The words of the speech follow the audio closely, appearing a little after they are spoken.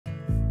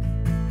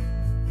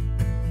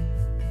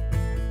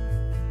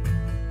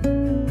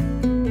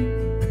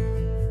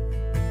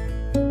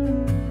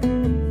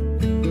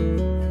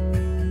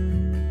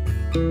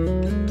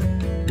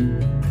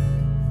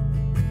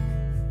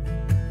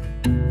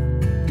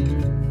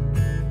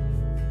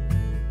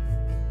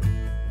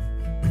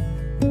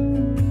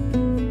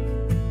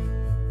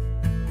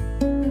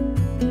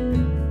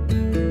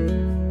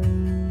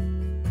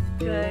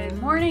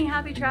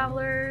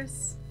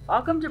travelers.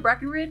 Welcome to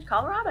Breckenridge,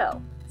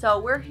 Colorado. So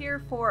we're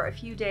here for a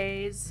few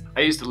days. I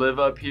used to live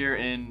up here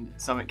in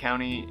Summit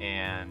County,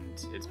 and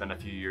it's been a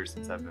few years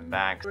since I've been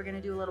back. We're gonna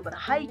do a little bit of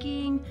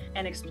hiking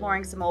and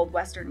exploring some old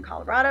western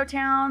Colorado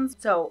towns.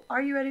 So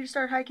are you ready to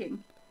start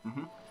hiking?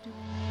 Mm-hmm.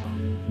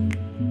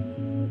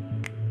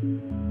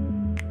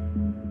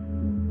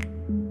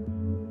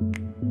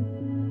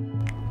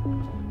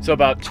 So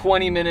about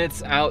 20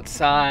 minutes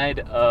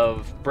outside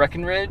of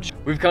Breckenridge,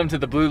 we've come to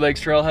the Blue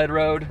Lakes Trailhead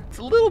Road. It's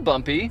a little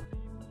bumpy.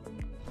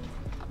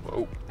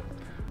 Whoa.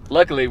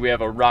 Luckily, we have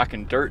a rock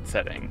and dirt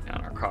setting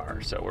on our car,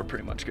 so we're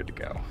pretty much good to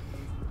go.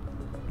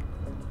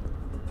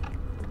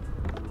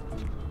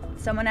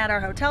 Someone at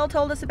our hotel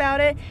told us about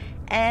it,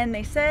 and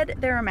they said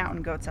there are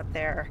mountain goats up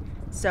there.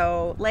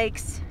 So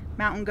lakes,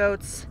 mountain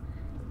goats,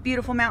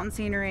 beautiful mountain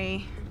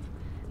scenery,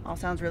 all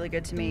sounds really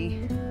good to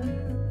me.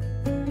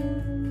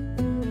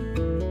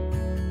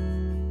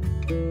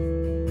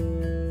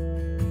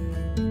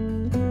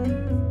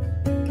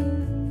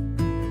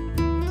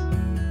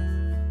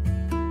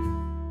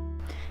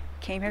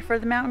 Came here for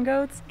the mountain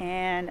goats,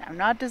 and I'm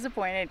not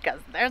disappointed because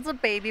there's a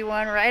baby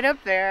one right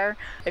up there.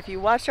 If you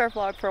watched our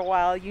vlog for a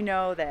while, you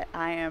know that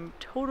I am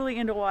totally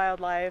into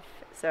wildlife,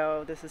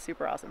 so this is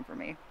super awesome for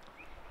me,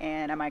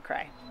 and I might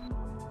cry.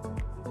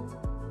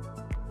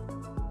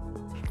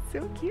 It's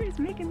so cute, it's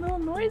making little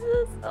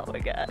noises. Oh my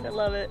god, I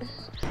love it.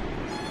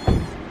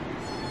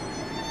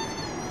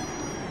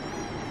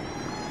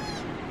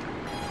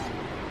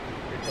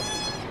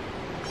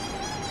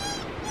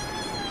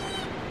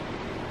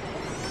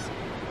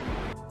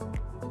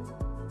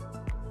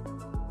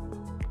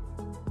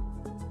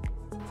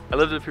 I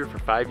lived up here for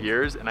 5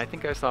 years, and I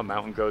think I saw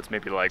mountain goats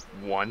maybe like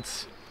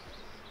once,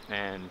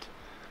 and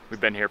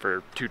we've been here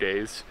for 2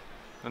 days,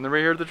 and they're right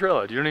here at the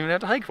trailhead. You don't even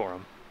have to hike for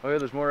them. Oh yeah,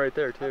 there's more right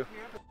there too.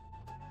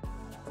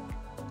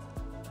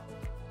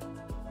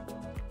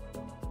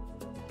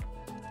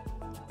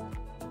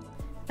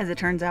 As it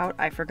turns out,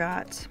 I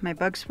forgot my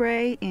bug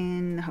spray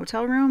in the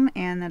hotel room,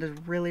 and that is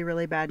really,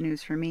 really bad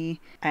news for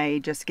me. I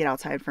just get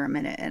outside for a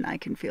minute and I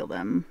can feel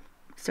them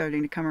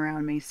starting to come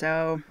around me,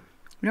 so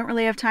we don't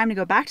really have time to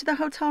go back to the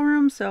hotel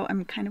room, so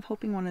I'm kind of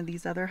hoping one of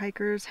these other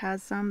hikers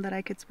has some that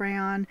I could spray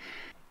on.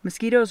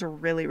 Mosquitoes are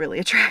really, really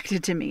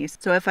attracted to me,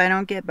 so if I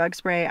don't get bug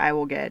spray, I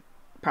will get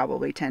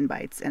probably 10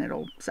 bites and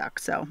it'll suck,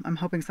 so I'm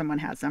hoping someone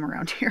has some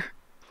around here.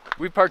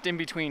 We parked in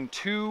between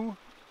two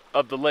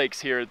of the lakes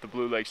here at the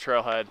Blue Lakes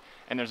Trailhead,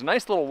 and there's a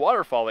nice little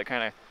waterfall that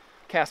kind of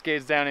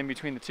cascades down in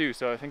between the two,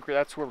 so I think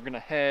that's where we're gonna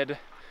head.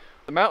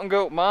 The mountain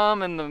goat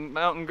mom and the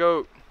mountain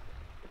goat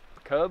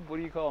cub, what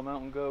do you call a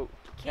mountain goat?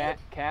 Cat,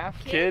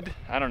 calf, kid?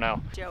 I don't know.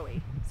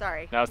 Joey,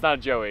 sorry. No, it's not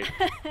a Joey.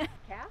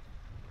 Calf?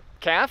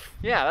 Calf?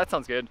 Yeah, that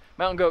sounds good.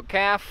 Mountain goat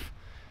calf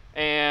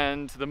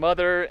and the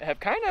mother have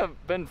kind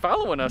of been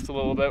following us a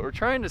little bit. We're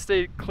trying to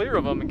stay clear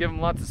of them and give them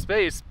lots of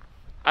space.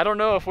 I don't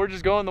know if we're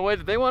just going the way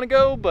that they want to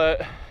go,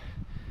 but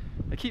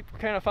they keep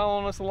kind of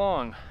following us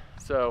along.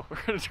 So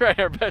we're going to try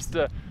our best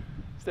to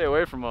stay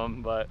away from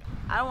them, but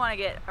I don't want to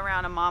get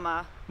around a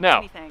mama. No,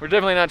 anything. We're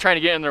definitely not trying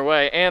to get in their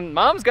way. And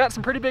mom's got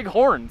some pretty big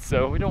horns,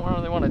 so we don't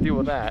really want to deal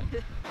with that.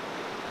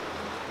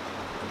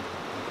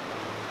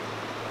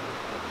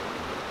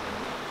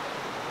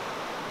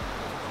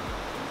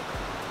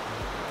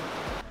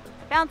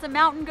 Found some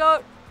mountain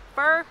goat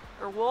fur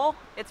or wool.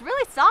 It's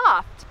really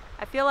soft.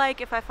 I feel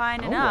like if I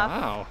find enough,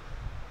 wow,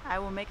 I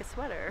will make a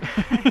sweater.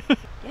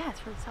 Yeah,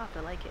 it's really soft.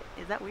 I like it.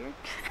 Is that weird?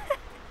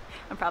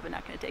 I'm probably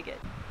not going to take it.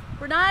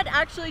 We're not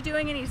actually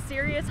doing any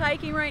serious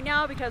hiking right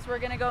now because we're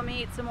gonna go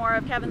meet some more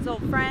of Kevin's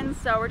old friends,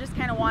 so we're just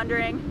kind of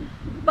wandering.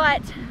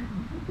 But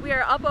we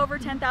are up over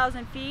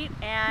 10,000 feet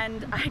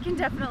and I can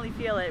definitely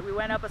feel it. We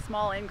went up a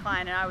small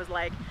incline and I was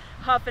like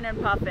huffing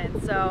and puffing.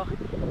 So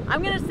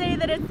I'm gonna say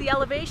that it's the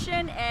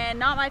elevation and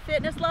not my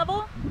fitness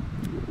level.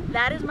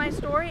 That is my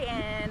story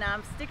and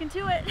I'm sticking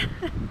to it.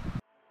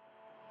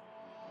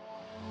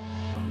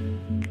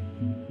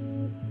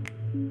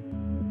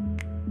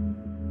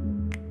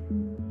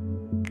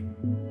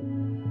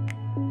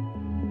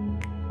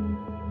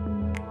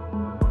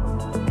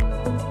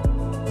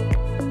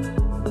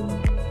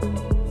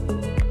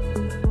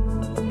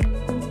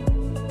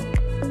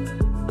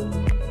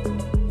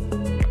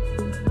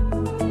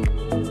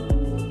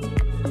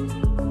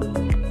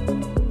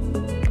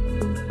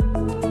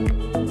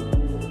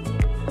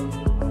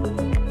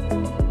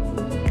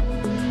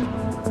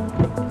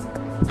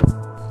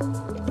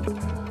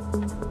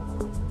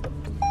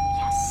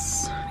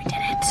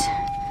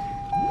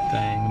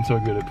 I'm so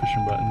good at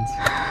pushing buttons.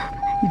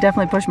 You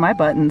definitely push my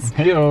buttons.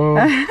 Hey-o.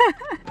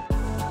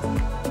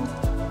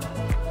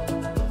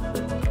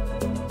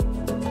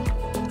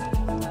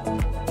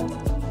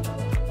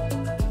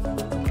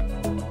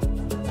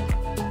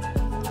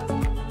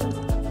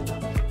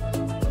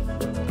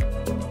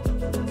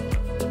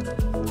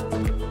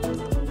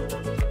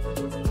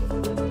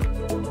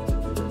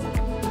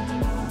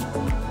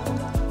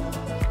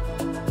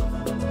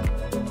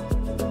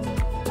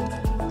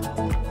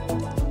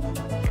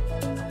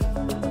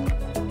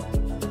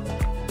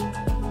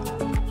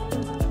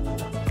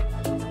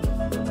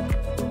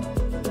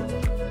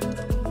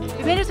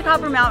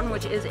 Copper Mountain,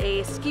 which is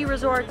a ski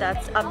resort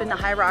that's up in the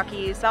high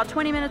Rockies, about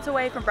 20 minutes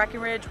away from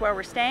Breckenridge where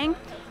we're staying.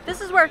 This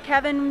is where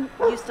Kevin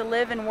used to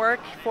live and work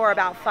for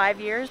about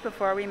 5 years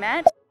before we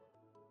met.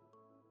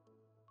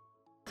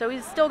 So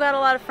he's still got a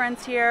lot of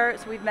friends here,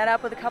 so we've met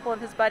up with a couple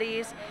of his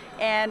buddies,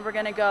 and we're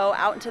gonna go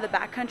out into the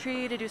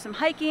backcountry to do some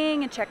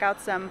hiking and check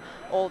out some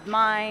old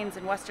mines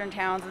and western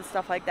towns and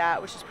stuff like that,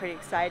 which is pretty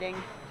exciting.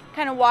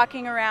 Kind of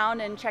walking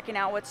around and checking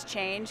out what's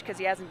changed because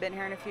he hasn't been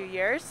here in a few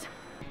years.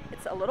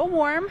 It's a little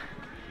warm,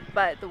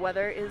 but the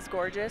weather is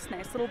gorgeous,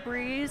 nice little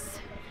breeze.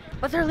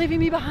 But they're leaving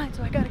me behind,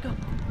 so I gotta go.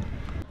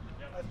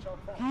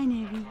 Hi,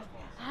 Navy.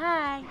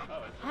 Hi.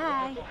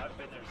 Hi.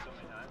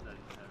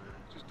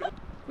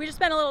 We just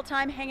spent a little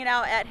time hanging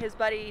out at his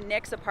buddy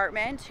Nick's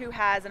apartment, who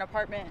has an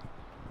apartment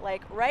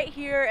like right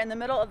here in the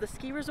middle of the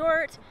ski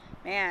resort.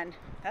 Man,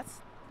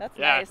 that's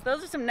nice.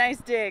 Those are some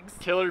nice digs.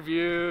 Killer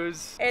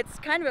views. It's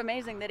kind of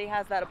amazing that he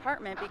has that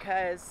apartment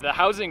because the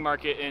housing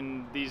market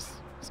in these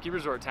ski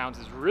resort towns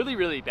is really,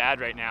 really bad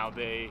right now.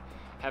 They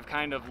have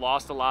kind of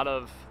lost a lot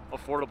of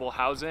affordable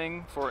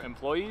housing for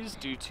employees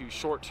due to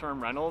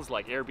short-term rentals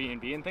like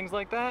Airbnb and things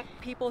like that.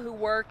 People who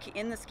work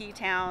in the ski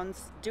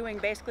towns doing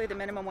basically the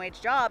minimum wage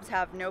jobs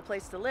have no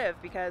place to live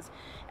because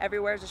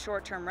everywhere's a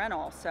short-term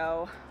rental,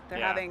 so they're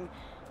having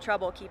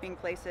trouble keeping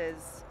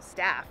places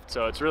staffed.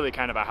 So it's really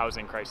kind of a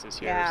housing crisis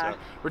here. Yeah. So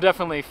we're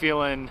definitely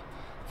feeling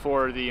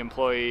for the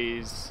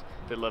employees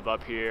that live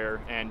up here,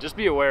 and just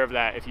be aware of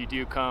that if you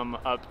do come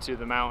up to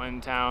the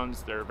mountain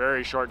towns. They're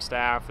very short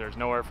staffed. There's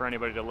nowhere for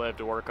anybody to live,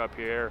 to work up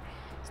here.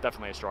 It's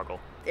definitely a struggle.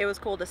 It was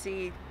cool to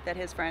see that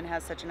his friend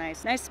has such a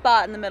nice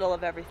spot in the middle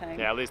of everything.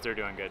 Yeah, at least they're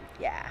doing good.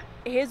 Yeah.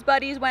 His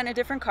buddies went in a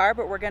different car,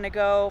 but we're gonna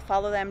go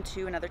follow them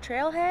to another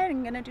trailhead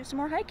and gonna do some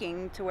more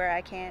hiking to where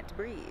I can't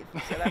breathe.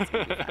 So that's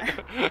gonna be fun.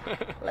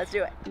 Let's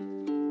do it.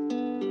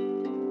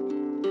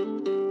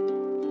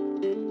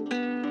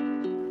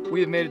 We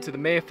have made it to the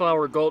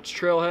Mayflower Gulch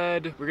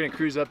trailhead. We're gonna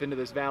cruise up into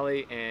this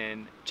valley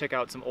and check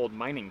out some old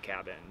mining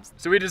cabins.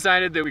 So we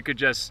decided that we could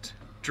just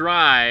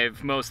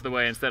drive most of the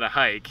way instead of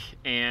hike,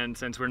 and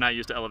since we're not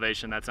used to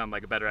elevation, that sounded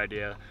like a better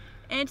idea.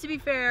 And to be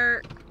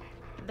fair,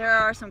 there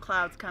are some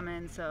clouds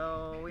coming,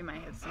 so we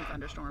might hit some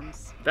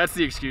thunderstorms. That's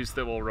the excuse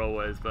that we'll roll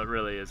with, but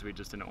really is we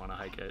just didn't want to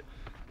hike it.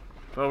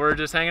 But we're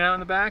just hanging out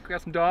in the back. We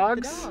got some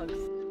dogs. The dogs.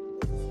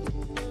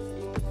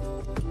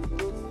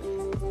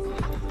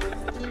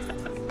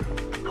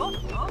 Oh,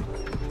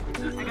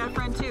 I got a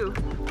friend too.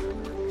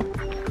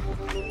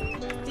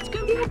 It's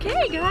gonna be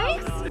okay,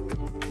 guys.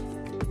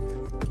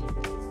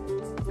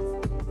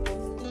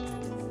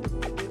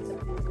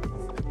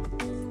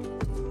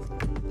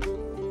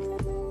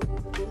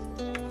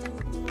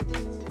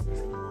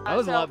 That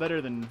was a lot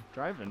better than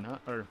driving, huh?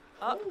 Or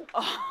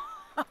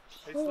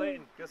Hey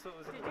Slayton, guess what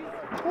was it?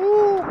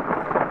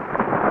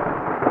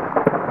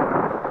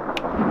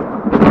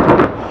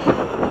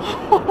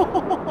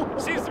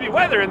 Seems to be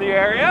weather in the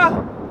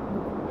area.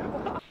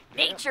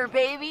 Nature,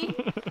 baby.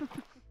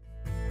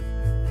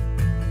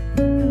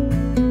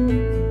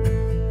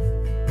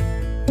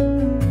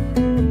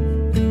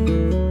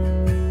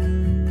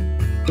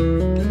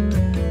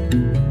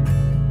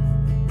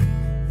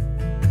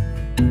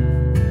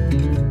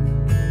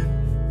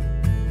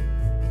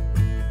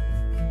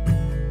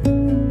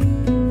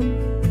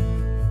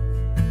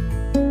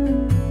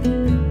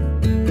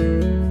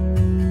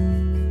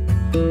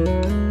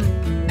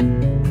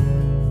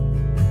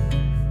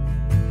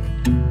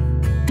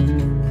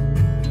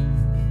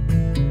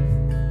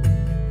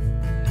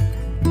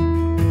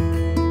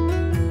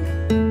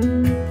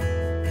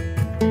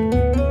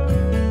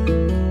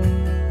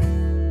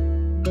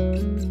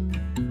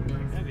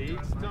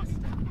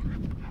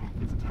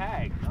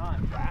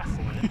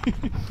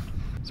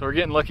 So we're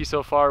getting lucky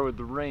so far with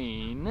the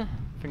rain.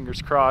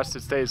 Fingers crossed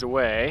it stays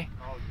away.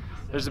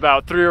 There's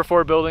about 3 or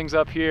 4 buildings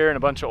up here and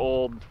a bunch of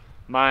old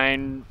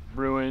mine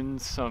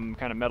ruins, some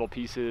kind of metal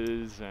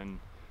pieces, and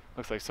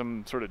looks like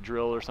some sort of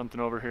drill or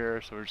something over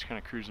here. So we're just kind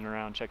of cruising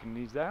around checking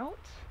these out.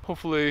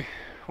 Hopefully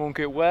won't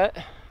get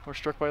wet or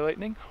struck by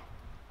lightning.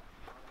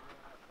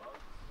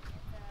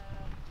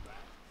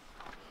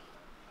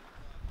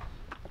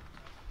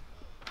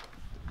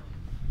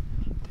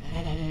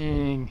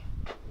 Dang.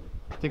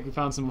 I think we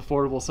found some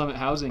affordable Summit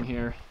housing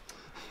here.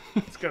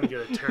 It's gonna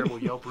get a terrible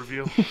Yelp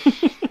review.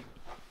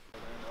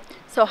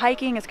 So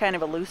hiking is kind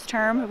of a loose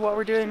term of what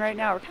we're doing right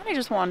now. We're kind of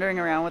just wandering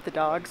around with the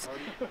dogs,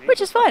 which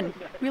is fun.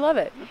 We love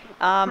it.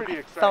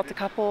 I felt a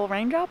couple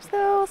raindrops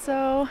though,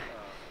 so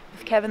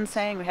with Kevin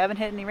saying we haven't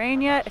hit any rain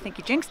yet, I think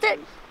he jinxed it.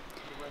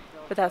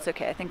 But that's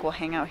okay. I think we'll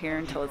hang out here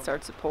until it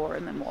starts to pour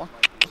and then we'll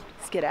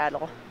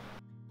skedaddle.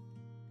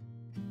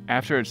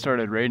 After it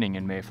started raining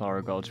in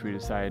Mayflower Gulch, we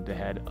decided to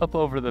head up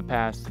over the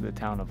pass to the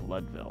town of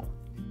Leadville.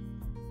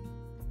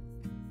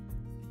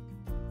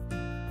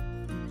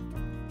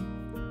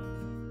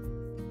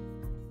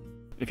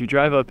 If you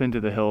drive up into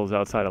the hills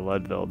outside of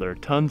Leadville, there are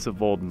tons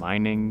of old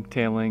mining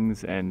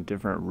tailings and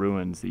different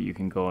ruins that you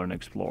can go and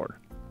explore.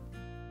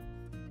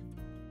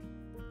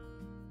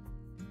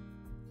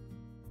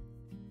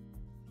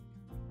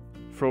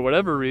 For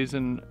whatever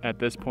reason, at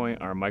this point,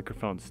 our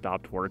microphone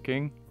stopped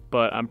working,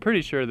 but I'm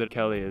pretty sure that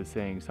Kelly is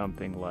saying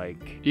something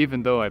like,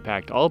 even though I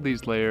packed all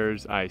these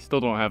layers, I still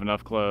don't have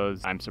enough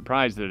clothes. I'm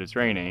surprised that it's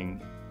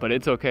raining, but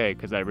it's okay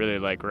because I really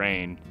like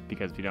rain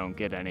because we don't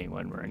get any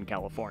when we're in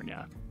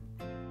California.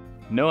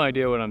 No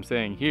idea what I'm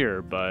saying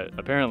here, but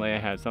apparently it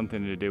has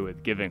something to do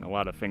with giving a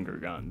lot of finger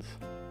guns.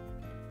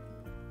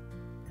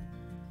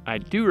 I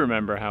do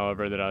remember,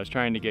 however, that I was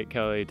trying to get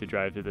Kelly to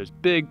drive through this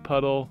big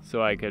puddle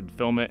so I could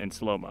film it in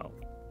slow-mo.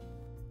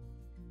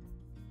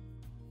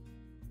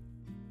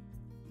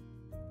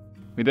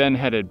 We then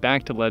headed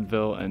back to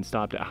Leadville and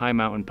stopped at High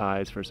Mountain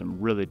Pies for some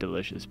really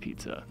delicious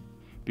pizza,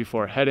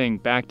 before heading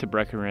back to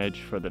Breckenridge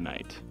for the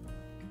night.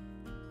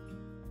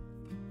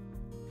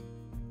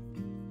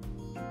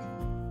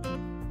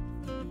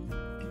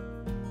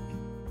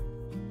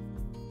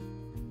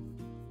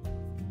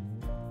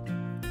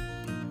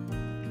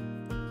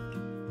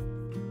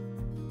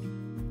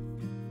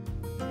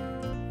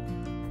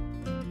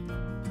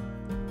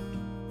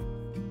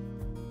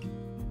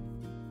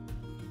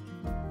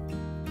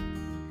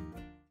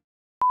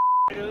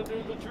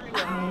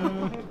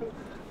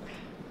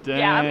 Dang.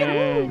 Yeah, I'm gonna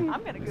go.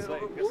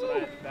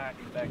 Back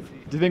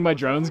seat. Do you think my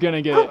drone's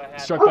gonna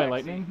get struck by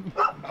lightning?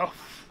 Oh.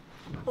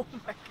 Oh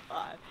my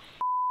god.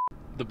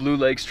 The Blue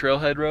Lakes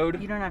Trailhead Road.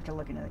 You don't have to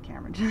look into the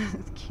camera,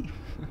 just keep.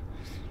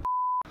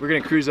 We're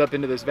gonna cruise up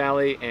into this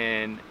valley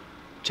and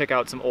check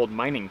out some old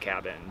mining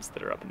cabins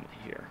that are up in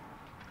here.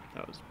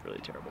 That was really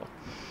terrible.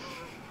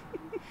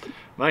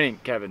 Mining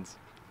cabins.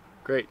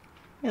 Great.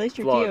 At least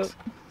you're Vlogs. cute.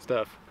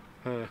 Stuff.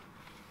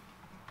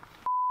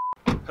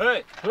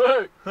 Hey!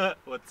 Hey!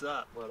 What's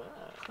up? What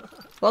up?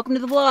 Welcome to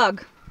the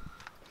vlog.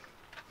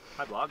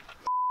 Hi, vlog.